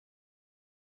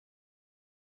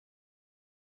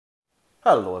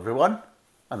Hello everyone,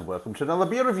 and welcome to another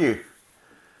beer review.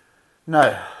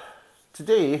 Now,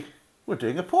 today we're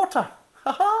doing a porter.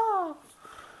 Ha!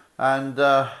 And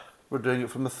we're doing it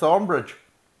from the Thornbridge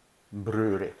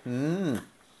brewery.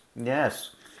 Yes,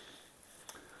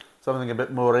 something a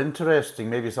bit more interesting,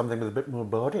 maybe something with a bit more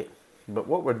body. But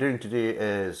what we're doing today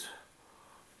is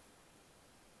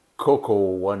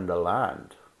Cocoa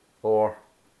Wonderland, or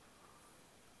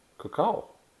Cacao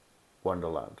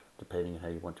Wonderland, depending on how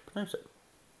you want to pronounce it.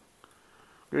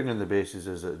 Going on the basis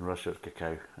is that in Russia it's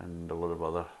cacao, and a lot of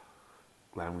other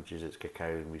languages it's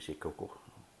cacao and we say cocoa.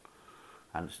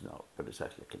 And it's not, but it's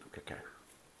actually a kind of cacao.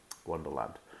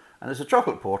 Wonderland. And it's a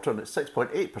chocolate porter and it's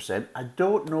 6.8%. I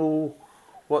don't know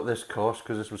what this cost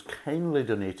because this was kindly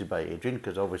donated by Adrian,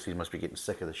 because obviously he must be getting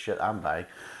sick of the shit I'm buying.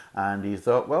 And he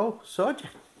thought, well, sod you.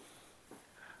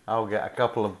 I'll get a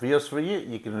couple of beers for you.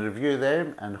 You can review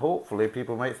them and hopefully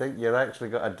people might think you've actually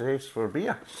got a taste for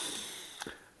beer.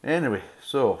 Anyway,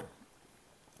 so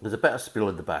there's a bit of spiel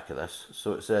at the back of this.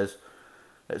 So it says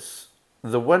it's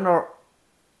the winner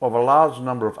of a large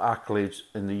number of accolades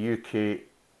in the UK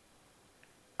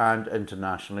and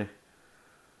internationally.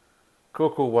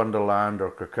 Cocoa Wonderland,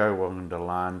 or Cacao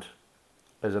Wonderland,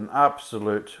 is an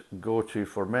absolute go-to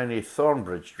for many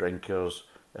Thornbridge drinkers.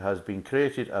 It has been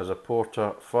created as a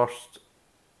porter first,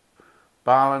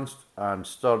 balanced and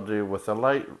sturdy with a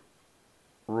light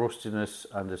roastiness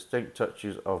and distinct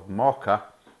touches of mocha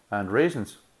and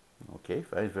raisins. Okay,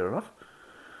 fine, fair enough.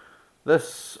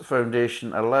 This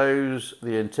foundation allows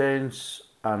the intense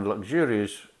and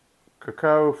luxurious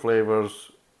cacao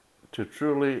flavours to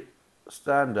truly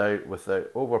stand out without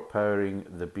overpowering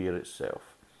the beer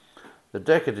itself. The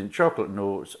decadent chocolate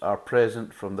notes are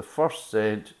present from the first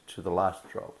scent to the last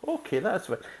drop. Okay, that's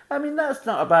fine. I mean, that's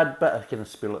not a bad bit of kind of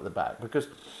spiel at the back, because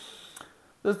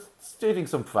there's stating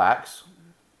some facts,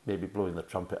 maybe blowing the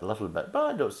trumpet a little bit, but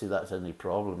I don't see that's any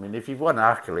problem. I mean, if you've won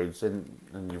accolades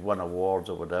and you've won awards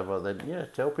or whatever, then yeah,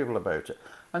 tell people about it.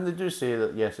 And they do say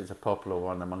that yes, it's a popular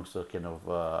one amongst the kind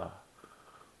of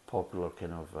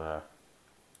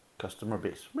customer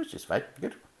base, which is fine,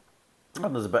 good.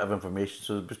 And there's a bit of information,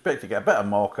 so we expect to get a bit of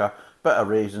mocha, a bit of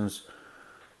raisins,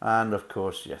 and of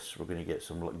course, yes, we're going to get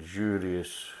some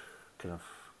luxurious kind of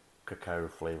cacao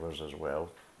flavours as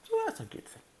well. So that's a good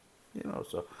thing, you know.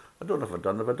 So I don't know if I've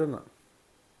done that.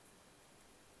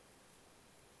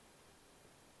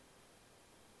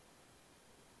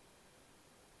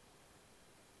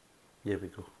 Here we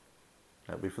go.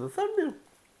 That'll be for the thumbnail.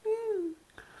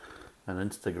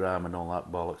 And Instagram and all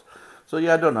that bollocks. So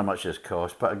yeah, I don't know how much this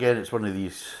costs, but again, it's one of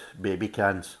these baby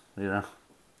cans, you know.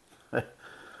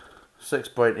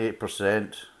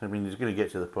 6.8%. I mean, it's going to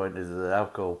get to the point is the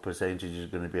alcohol percentage is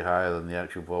going to be higher than the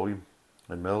actual volume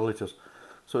in millilitres.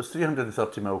 So it's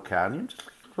 330ml can. You just a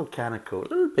little can of Coke,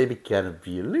 little baby can of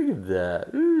beer. Look at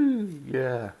that. Ooh,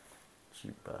 yeah.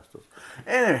 Cheap bastards.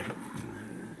 Anyway,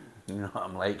 you know what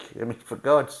I'm like. I mean, for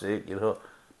God's sake, you know,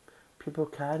 people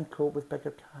can cope with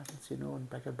bigger cans, you know, and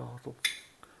bigger bottles.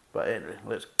 But anyway,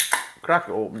 let's crack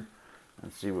it open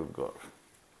and see what we've got.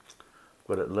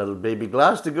 Got a little baby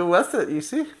glass to go with it, you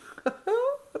see?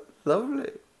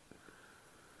 Lovely.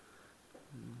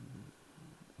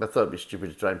 I thought it'd be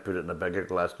stupid to try and put it in a bigger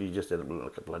glass because you just end up looking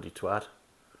like a bloody twat.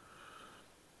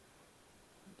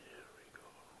 There we go.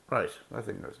 Right, I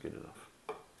think that's good enough.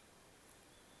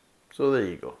 So there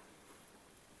you go.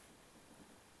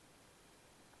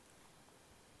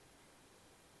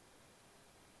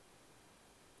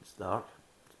 It's dark,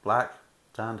 it's black,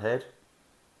 tanned head.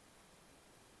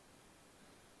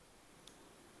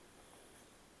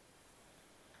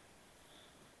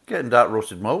 Getting dark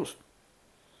roasted malts.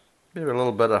 Maybe a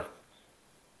little bit of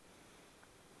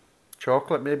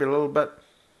chocolate, maybe a little bit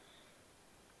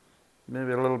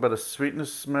of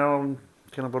sweetness smell and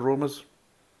kind of aromas.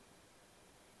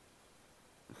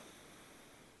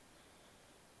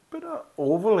 But not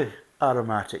overly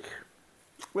aromatic,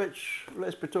 which,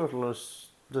 let's be totally honest,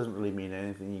 doesn't really mean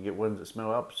anything. You get ones that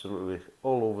smell absolutely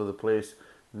all over the place,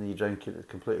 and then you drink it, it's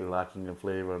completely lacking in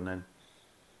flavour, and then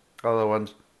other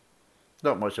ones,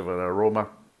 not much of an aroma,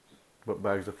 but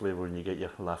bags of flavour, and you get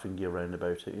your laughing gear round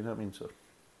about it, you know what I mean? So,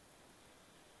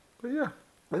 but yeah,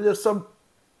 and there's some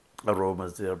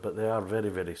aromas there, but they are very,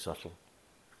 very subtle.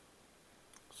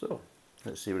 So,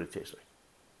 let's see what it tastes like.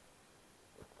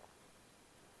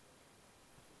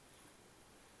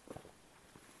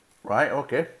 Right,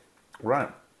 okay, right.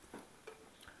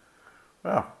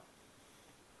 Well,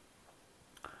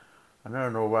 I now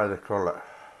know why they call it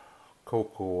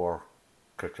Cocoa or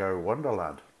Cacao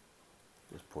Wonderland.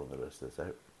 Just pour the rest of this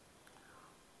out.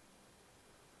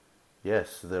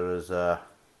 Yes, there is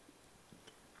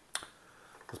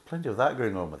There's plenty of that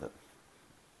going on with it.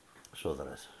 So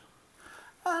there is.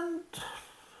 And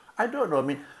I don't know, I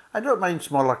mean, I don't mind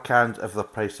smaller cans if they're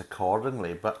priced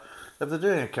accordingly, but if they're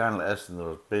doing a can like this and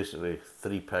they're basically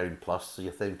 £3 plus, so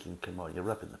you're thinking, come on, you're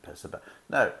ripping the piss a bit.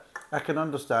 Now, I can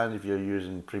understand if you're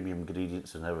using premium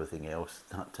ingredients and everything else,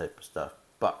 that type of stuff,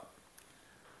 but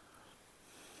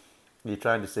you're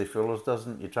trying to say Fuller's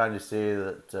doesn't, you're trying to say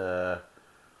that,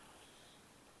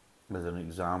 as an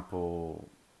example,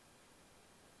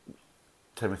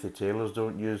 Timothy Taylor's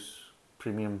don't use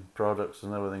premium products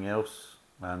and everything else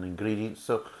and ingredients.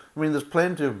 So I mean, there's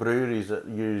plenty of breweries that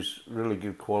use really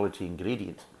good quality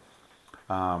ingredients,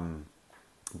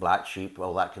 Black Sheep,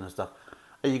 all that kind of stuff.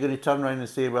 Are you going to turn around and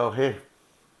say, well, hey,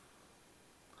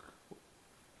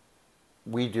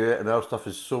 we do it and our stuff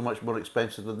is so much more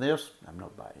expensive than theirs? I'm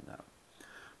not buying that.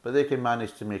 But they can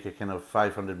manage to make a kind of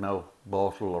 500ml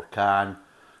bottle or can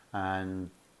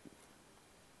and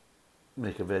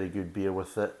make a very good beer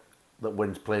with it that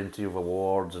wins plenty of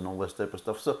awards and all this type of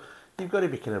stuff. So you've got to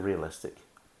be kind of realistic.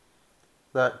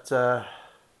 That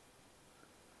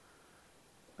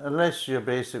unless you're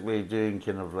basically doing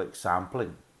kind of like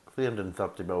sampling,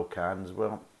 330ml cans,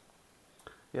 well,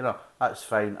 you know, that's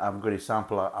fine. I'm going to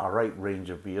sample a right range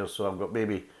of beers. So I've got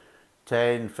maybe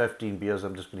 10, 15 beers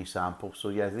I'm just going to sample. So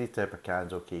yeah, these type of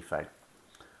cans, okay, fine.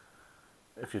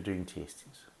 If you're doing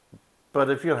tastings. But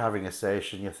if you're having a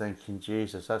session, you're thinking,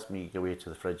 Jesus, that's me go away to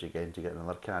the fridge again to get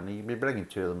another can. You'd be bringing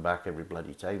 2 of them back every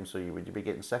bloody time, so would you be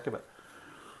getting sick of it?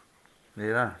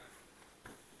 Yeah.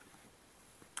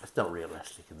 It's not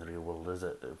realistic in the real world, is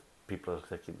it? If people are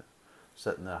thinking,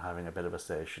 sitting there having a bit of a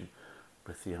session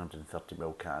with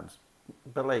 330ml cans.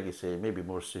 But like you say, maybe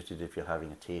more suited if you're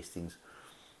having a tastings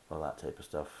or that type of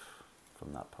stuff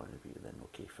from that point of view, then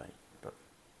okay, fine. But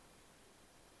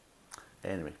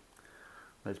anyway.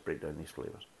 Let's break down these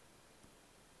flavours.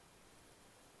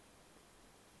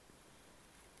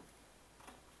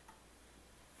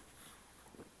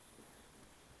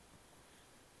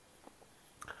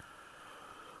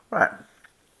 Right,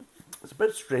 it's a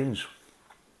bit strange.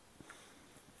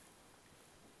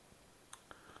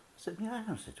 I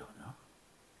honestly don't know.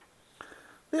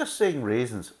 They're saying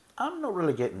raisins. I'm not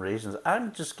really getting raisins.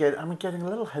 I'm getting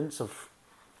little hints of.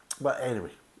 But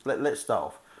anyway, let's start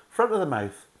off. Front of the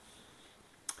mouth.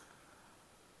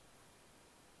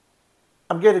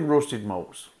 I'm getting roasted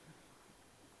malts,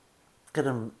 kind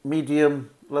of medium,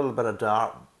 a little bit of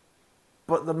dark,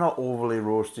 but they're not overly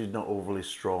roasted, not overly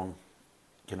strong,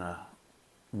 kind of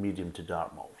medium to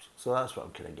dark malts. So that's what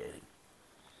I'm kind of getting.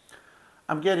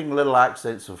 I'm getting little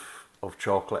accents of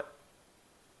chocolate,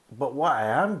 but what I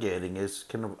am getting is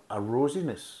kind of a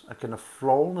rosiness, a kind of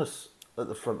flawlessness at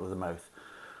the front of the mouth.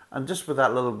 And just with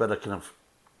that little bit of kind of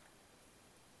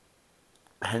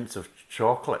hints of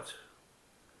chocolate,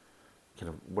 kind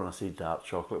of when I say dark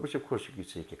chocolate, which of course you could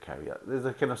say cacao, there's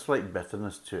a kind of slight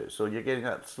bitterness to it. So you're getting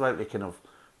that slightly kind of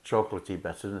chocolatey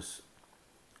bitterness,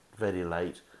 very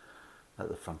light at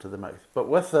the front of the mouth. But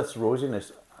with this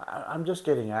rosiness, I'm just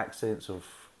getting accents of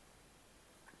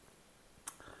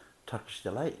Turkish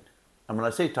Delight. And when I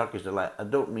say Turkish Delight, I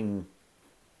don't mean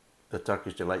the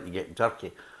Turkish Delight you get in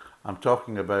Turkey. I'm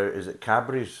talking about, is it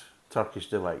Cadbury's Turkish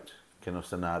Delight kind of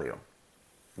scenario?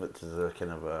 Which is a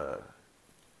kind of a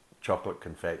chocolate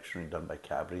confectionery done by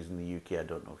Cadbury's in the UK. I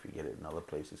don't know if you get it in other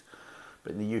places.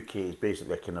 But in the UK, it's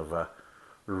basically a kind of a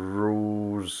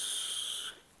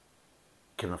rose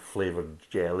kind of flavoured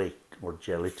jelly or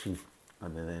gelatin.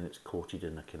 And then it's coated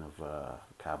in a kind of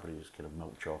Cadbury's kind of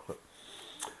milk chocolate.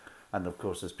 And of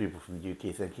course, there's people from the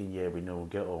UK thinking, yeah, we know,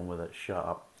 get on with it, shut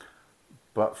up.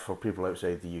 But for people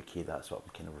outside the UK, that's what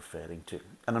I'm kind of referring to.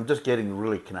 And I'm just getting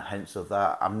really kind of hints of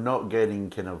that. I'm not getting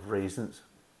kind of raisins.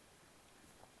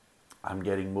 I'm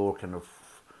getting more kind of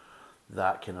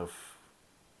that kind of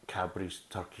Cadbury's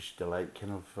Turkish Delight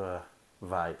kind of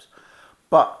vibes.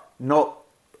 But not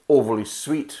overly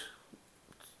sweet.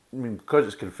 I mean, because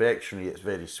it's confectionery, it's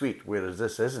very sweet, whereas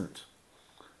this isn't.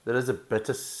 There is a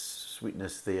bitter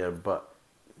sweetness there, but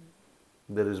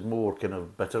there is more kind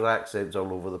of bitter accents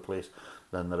all over the place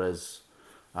than there is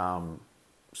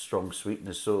strong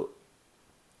sweetness. So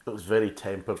it was very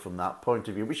tempered from that point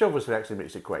of view, which obviously actually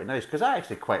makes it quite nice, because I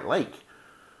actually quite like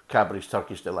Cadbury's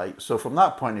Turkish Delight. So from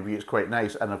that point of view, it's quite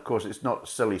nice. And of course, it's not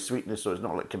silly sweetness, so it's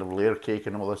not like kind of layer cake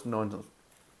and all this nonsense.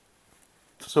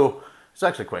 So it's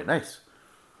actually quite nice.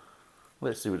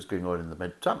 Let's see what's going on in the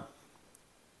mid-tongue.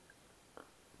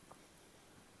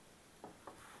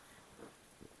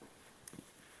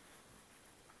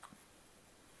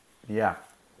 Yeah.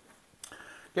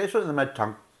 Gets right in the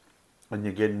mid-tongue, and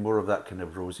you're getting more of that kind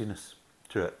of rosiness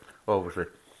to it, obviously,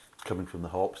 coming from the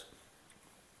hops.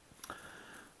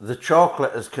 The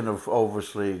chocolate is kind of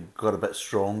obviously got a bit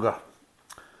stronger.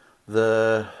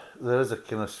 There is a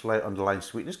kind of slight underlying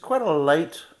sweetness, quite a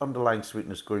light underlying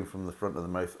sweetness going from the front of the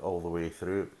mouth all the way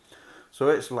through. So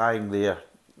it's lying there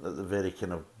at the very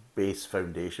kind of base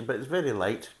foundation, but it's very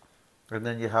light. And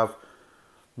then you have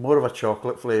more of a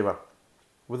chocolate flavour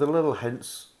with a little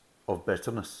hints of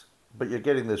bitterness. But you're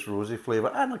getting this rosy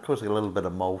flavour, and of course a little bit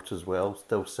of malt as well,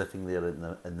 still sitting there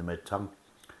in the mid tongue.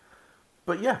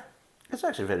 But yeah, it's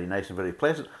actually very nice and very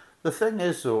pleasant. The thing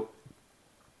is though,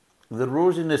 the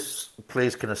rosiness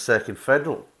plays kind of second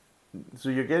fiddle. So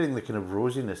you're getting the kind of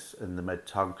rosiness in the mid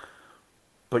tongue,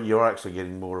 but you're actually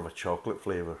getting more of a chocolate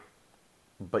flavour.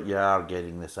 But you are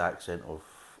getting this accent of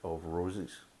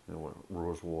roses,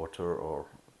 rose water or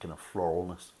kind of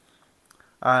floralness.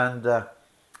 And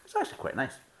it's actually quite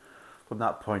nice from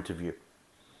that point of view.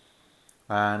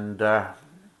 And there's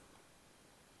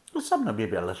something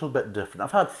maybe a little bit different.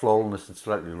 I've had floralness and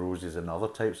slightly roses in other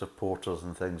types of porters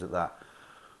and things like that.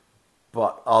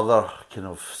 But other kind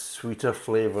of sweeter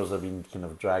flavours have been kind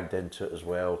of dragged into it as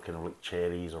well, kind of like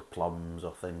cherries or plums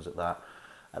or things like that.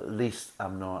 At least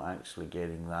I'm not actually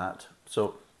getting that.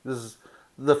 So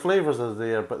the flavours are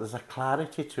there, but there's a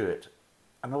clarity to it,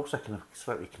 and also kind of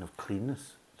slightly kind of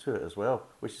cleanness to it as well,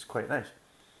 which is quite nice.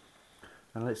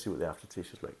 And let's see what the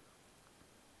aftertaste is like.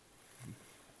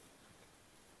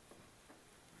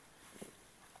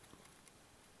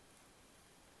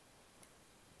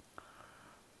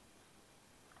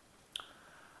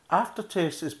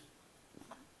 Aftertaste is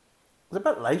a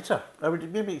bit lighter. I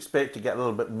would maybe expect to get a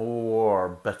little bit more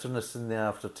bitterness in the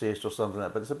aftertaste or something like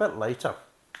that, but it's a bit lighter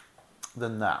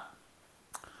than that.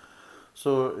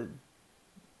 So,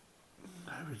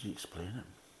 how would you explain it?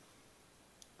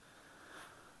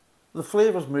 The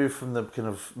flavours move from the kind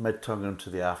of mid-tongue into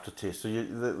the aftertaste. So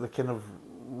the kind of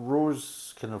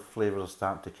rose kind of flavours are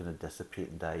starting to kind of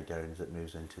dissipate and die down as it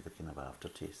moves into the kind of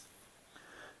aftertaste.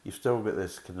 You've still got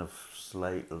this kind of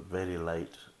slight, very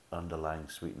light underlying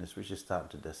sweetness, which is starting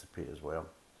to dissipate as well.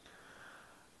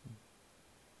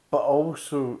 But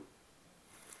also,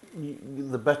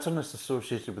 the bitterness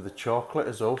associated with the chocolate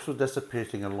is also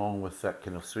dissipating along with that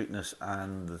kind of sweetness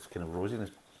and this kind of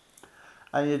rosiness.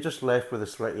 And you're just left with a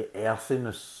slightly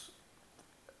earthiness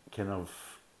kind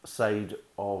of side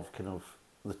of kind of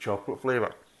the chocolate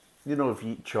flavour. You know, if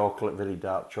you eat chocolate, very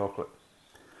dark chocolate,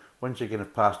 once you kind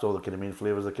of passed all the kind of main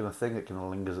flavours, the kind of thing that kind of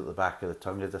lingers at the back of the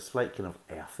tongue is a slight kind of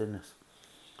earthiness.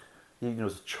 You know,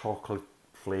 it's a chocolate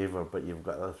flavour, but you've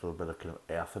got a little bit of kind of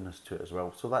earthiness to it as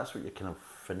well. So that's what you're kind of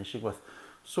finishing with.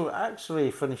 So it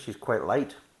actually finishes quite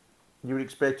light. You would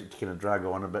expect it to kind of drag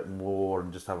on a bit more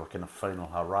and just have a kind of final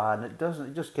hurrah, and it doesn't.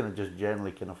 It just kind of just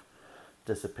generally kind of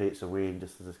dissipates away and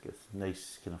just gets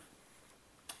nice kind of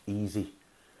easy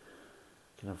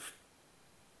kind of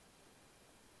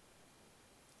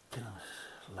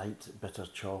light bitter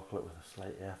chocolate with a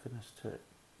slight earthiness to it,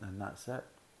 and that's it.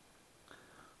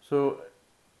 So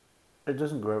it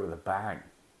doesn't go out with a bang,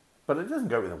 but it doesn't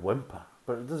go out with a whimper,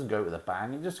 but it doesn't go out with a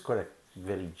bang. It's just quite a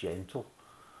very gentle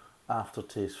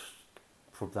aftertaste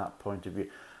from that point of view,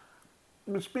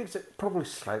 which makes it probably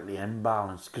slightly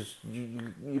imbalanced because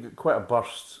you get quite a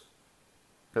burst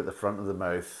at the front of the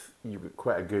mouth. You get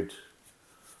quite a good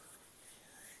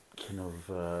kind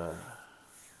of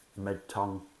mid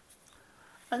tongue.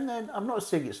 And then, I'm not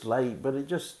saying it's light, but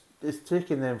it's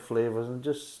taking them flavours and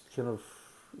just kind of,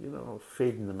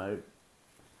 fading them out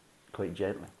quite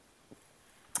gently.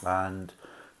 And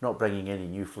not bringing any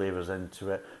new flavours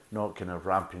into it, not kind of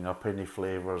ramping up any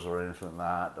flavours or anything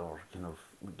like that, or kind of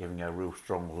giving a real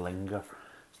strong linger.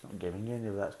 It's not giving you any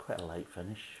of that. It's quite a light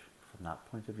finish from that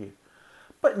point of view.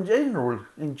 But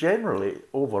generally,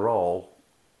 overall,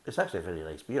 it's actually a very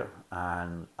nice beer.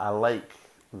 And I like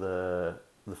the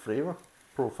flavour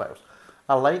profiles.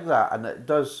 I like that, and it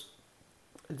does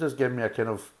give me a kind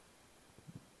of,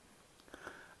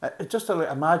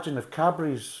 imagine if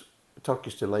Cadbury's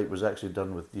Turkish Delight was actually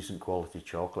done with decent quality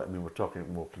chocolate. I mean, we're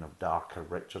talking more kind of darker,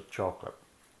 richer chocolate,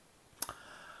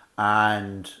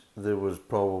 and there was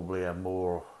probably a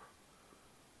more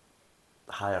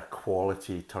higher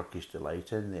quality Turkish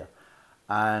Delight in there,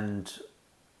 and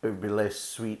it would be less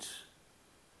sweet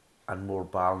and more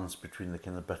balance between the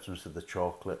kind of bitterness of the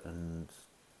chocolate, and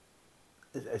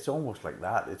it's almost like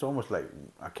that. It's almost like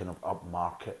a kind of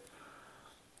upmarket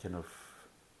kind of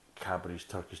Cadbury's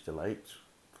Turkish Delight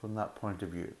from that point of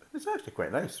view. It's actually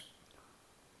quite nice.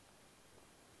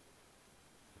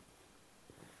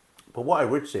 But what I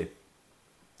would say,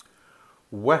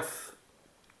 with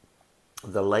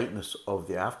the lightness of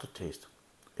the aftertaste,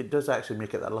 it does actually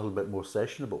make it a little bit more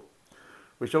sessionable.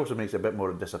 which also makes it a bit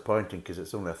more disappointing because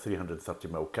it's only a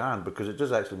 330ml can, because it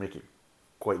does actually make it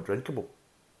quite drinkable.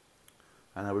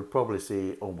 And I would probably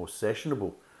say almost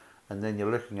sessionable. And then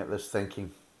you're looking at this thinking,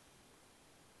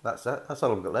 that's it, that's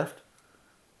all I've got left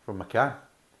from my can.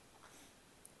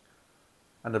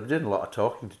 And I've been doing a lot of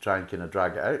talking to try and kind of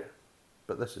drag it out,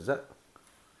 but this is it.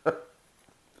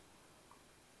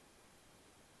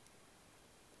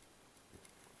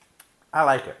 I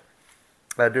like it.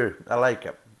 I do. I like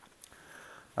it.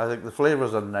 I think the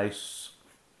flavours are nice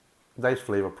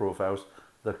flavour profiles.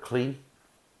 They're clean.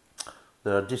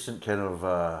 They're a decent kind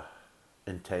of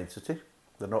intensity.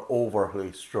 They're not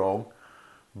overly strong,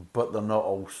 but they're not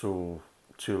also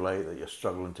too light that you're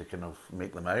struggling to kind of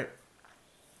make them out.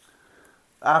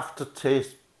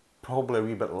 Aftertaste, probably a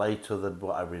wee bit lighter than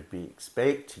what I would be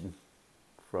expecting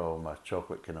from a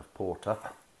chocolate kind of porter,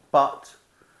 but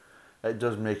it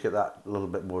does make it that little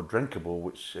bit more drinkable,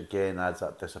 which again adds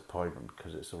that disappointment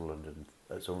because it's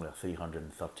only a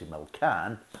 330ml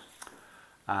can,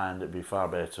 and it'd be far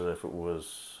better if it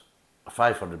was a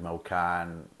 500ml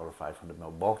can or a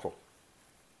 500ml bottle.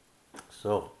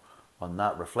 So, on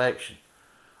that reflection,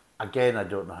 again, I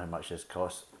don't know how much this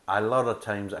costs. A lot of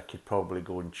times I could probably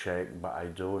go and check, but I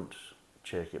don't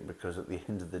check it because at the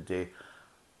end of the day,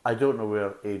 I don't know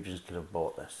where Adrian's could have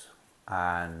bought this.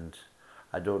 And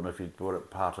I don't know if he bought it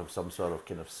part of some sort of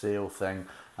kind of sale thing.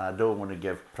 And I don't want to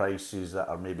give prices that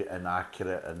are maybe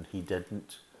inaccurate and he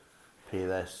didn't pay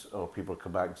this, or people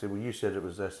come back and say, well, you said it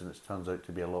was this and it turns out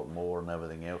to be a lot more and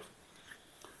everything else.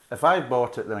 If I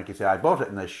bought it, then I can say, I bought it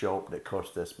in this shop and it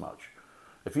cost this much.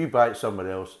 If you buy it somewhere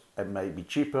else, it might be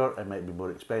cheaper, it might be more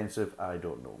expensive, I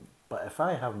don't know. But if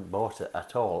I haven't bought it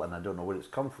at all and I don't know where it's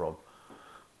come from,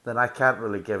 then I can't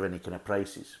really give any kind of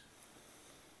prices.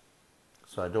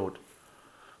 So I don't.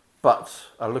 But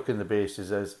I look in the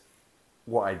bases as,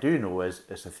 what I do know is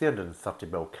it's a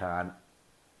 330ml can,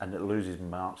 and it loses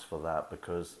marks for that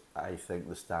because I think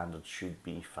the standard should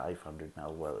be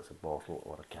 500ml, whether it's a bottle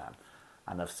or a can.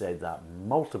 And I've said that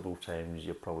multiple times,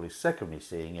 you're probably sick of me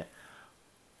saying it,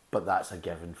 but that's a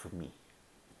given for me.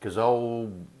 Because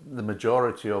the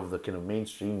majority of the kind of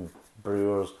mainstream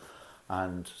brewers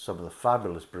and some of the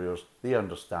fabulous brewers, they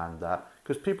understand that.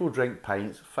 Because people drink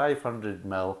pints,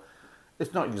 500ml,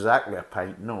 it's not exactly a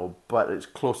pint, no, but it's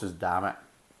close as damn it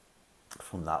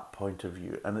from that point of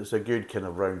view. And it's a good kind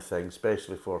of round thing,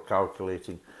 especially for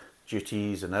calculating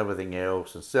duties and everything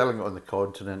else and selling it on the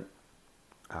continent,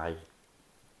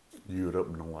 Europe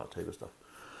and all that type of stuff.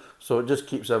 So it just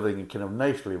keeps everything kind of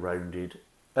nicely rounded.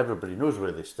 Everybody knows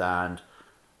where they stand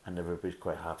and everybody's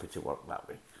quite happy to work that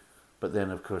way. But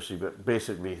then of course you've got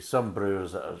basically some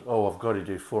brewers that are, I've got to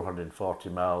do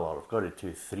 440ml or I've got to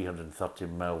do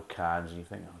 330ml cans, and you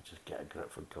think, just get a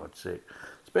grip for God's sake.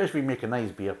 Especially if you make a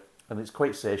nice beer and it's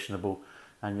quite sessionable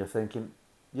and you're thinking,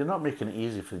 you're not making it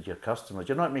easy for your customers.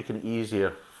 You're not making it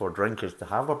easier for drinkers to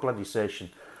have a bloody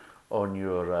session on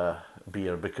your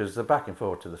beer because they're back and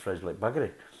forward to the fridge like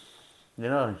buggery. You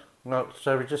know, well,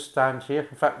 so we just stand here.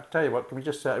 In fact, I'll tell you what, can we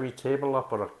just set a wee table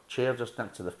up or a chair just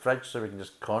next to the fridge so we can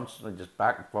just constantly just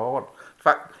back and forward. In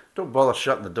fact, don't bother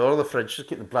shutting the door of the fridge, just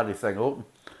keep the bloody thing open.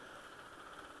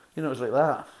 You know, it's like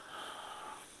that.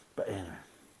 But anyway,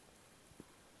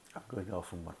 I'm going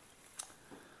off on one.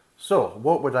 So,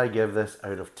 what would I give this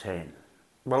out of 10?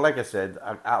 Well, like I said,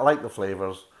 I like the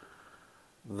flavours.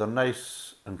 They're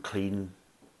nice and clean,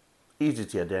 easy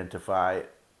to identify,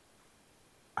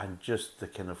 and just the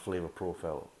kind of flavour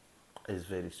profile is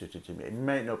very suited to me. It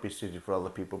might not be suited for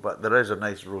other people, but there is a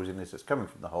nice rosiness. It's coming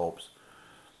from the hops,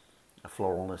 a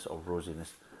floralness or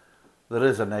rosiness. There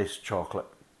is a nice chocolate.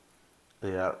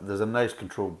 Yeah, there's a nice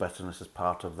controlled bitterness as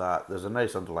part of that. There's a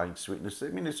nice underlying sweetness. I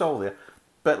mean, it's all there.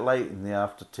 Bit light in the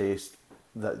aftertaste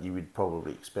that you would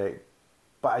probably expect.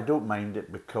 But I don't mind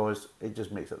it because it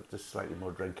just makes it just slightly more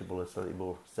drinkable and slightly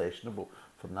more sessionable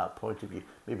from that point of view.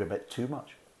 Maybe a bit too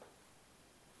much.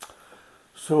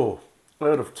 So,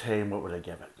 out of 10, what would I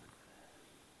give it?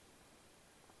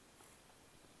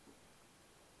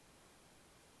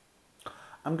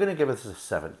 I'm going to give this a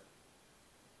 7.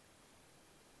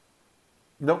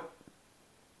 Nope.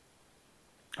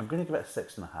 I'm going to give it a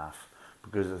 6.5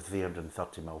 because it's a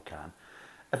 330ml can.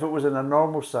 If it was in a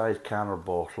normal size can or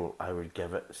bottle, I would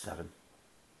give it a 7.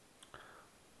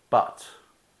 But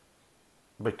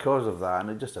because of that, and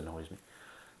it just annoys me,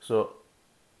 so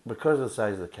because of the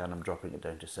size of the can, I'm dropping it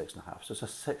down to 6.5. So it's a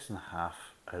 6.5 out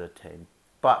of 10.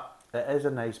 But it is a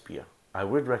nice beer. I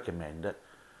would recommend it.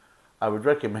 I would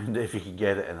recommend it if you can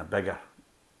get it in a bigger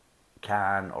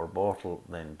can or bottle,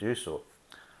 then do so.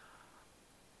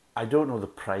 I don't know the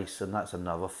price, and that's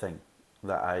another thing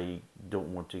that I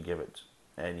don't want to give it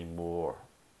any more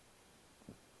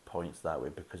points that way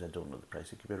because I don't know the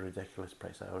price. It could be a ridiculous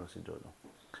price. I honestly don't know.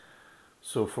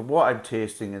 So for what I'm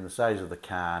tasting and the size of the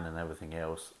can and everything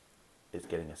else, it's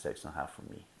getting a 6.5 from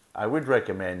me. I would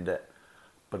recommend it,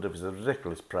 but if it's a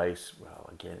ridiculous price, well,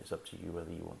 again, it's up to you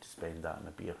whether you want to spend that on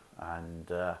a beer. And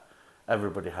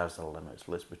everybody has their limits,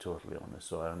 let's be totally honest,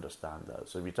 so I understand that.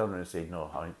 So if you turn around and say,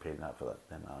 no, I ain't paying that for that,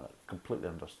 then I completely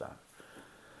understand.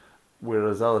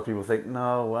 Whereas other people think,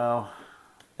 no, well,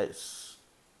 it's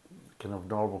kind of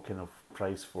normal kind of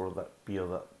price for that beer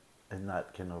that in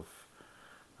that kind of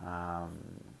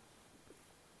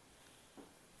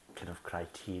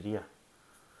criteria.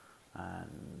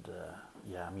 And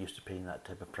yeah, I'm used to paying that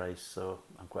type of price, so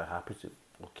I'm quite happy to.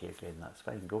 Okay, again, that's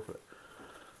fine, go for it.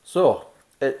 So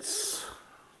it's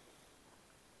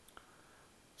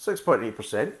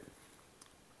 6.8%.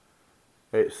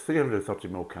 It's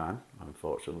 330ml can,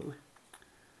 unfortunately.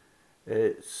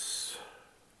 It's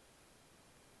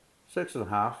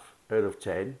 6.5 out of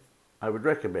 10. I would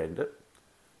recommend it.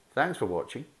 Thanks for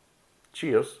watching.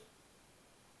 Cheers,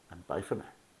 and bye for now.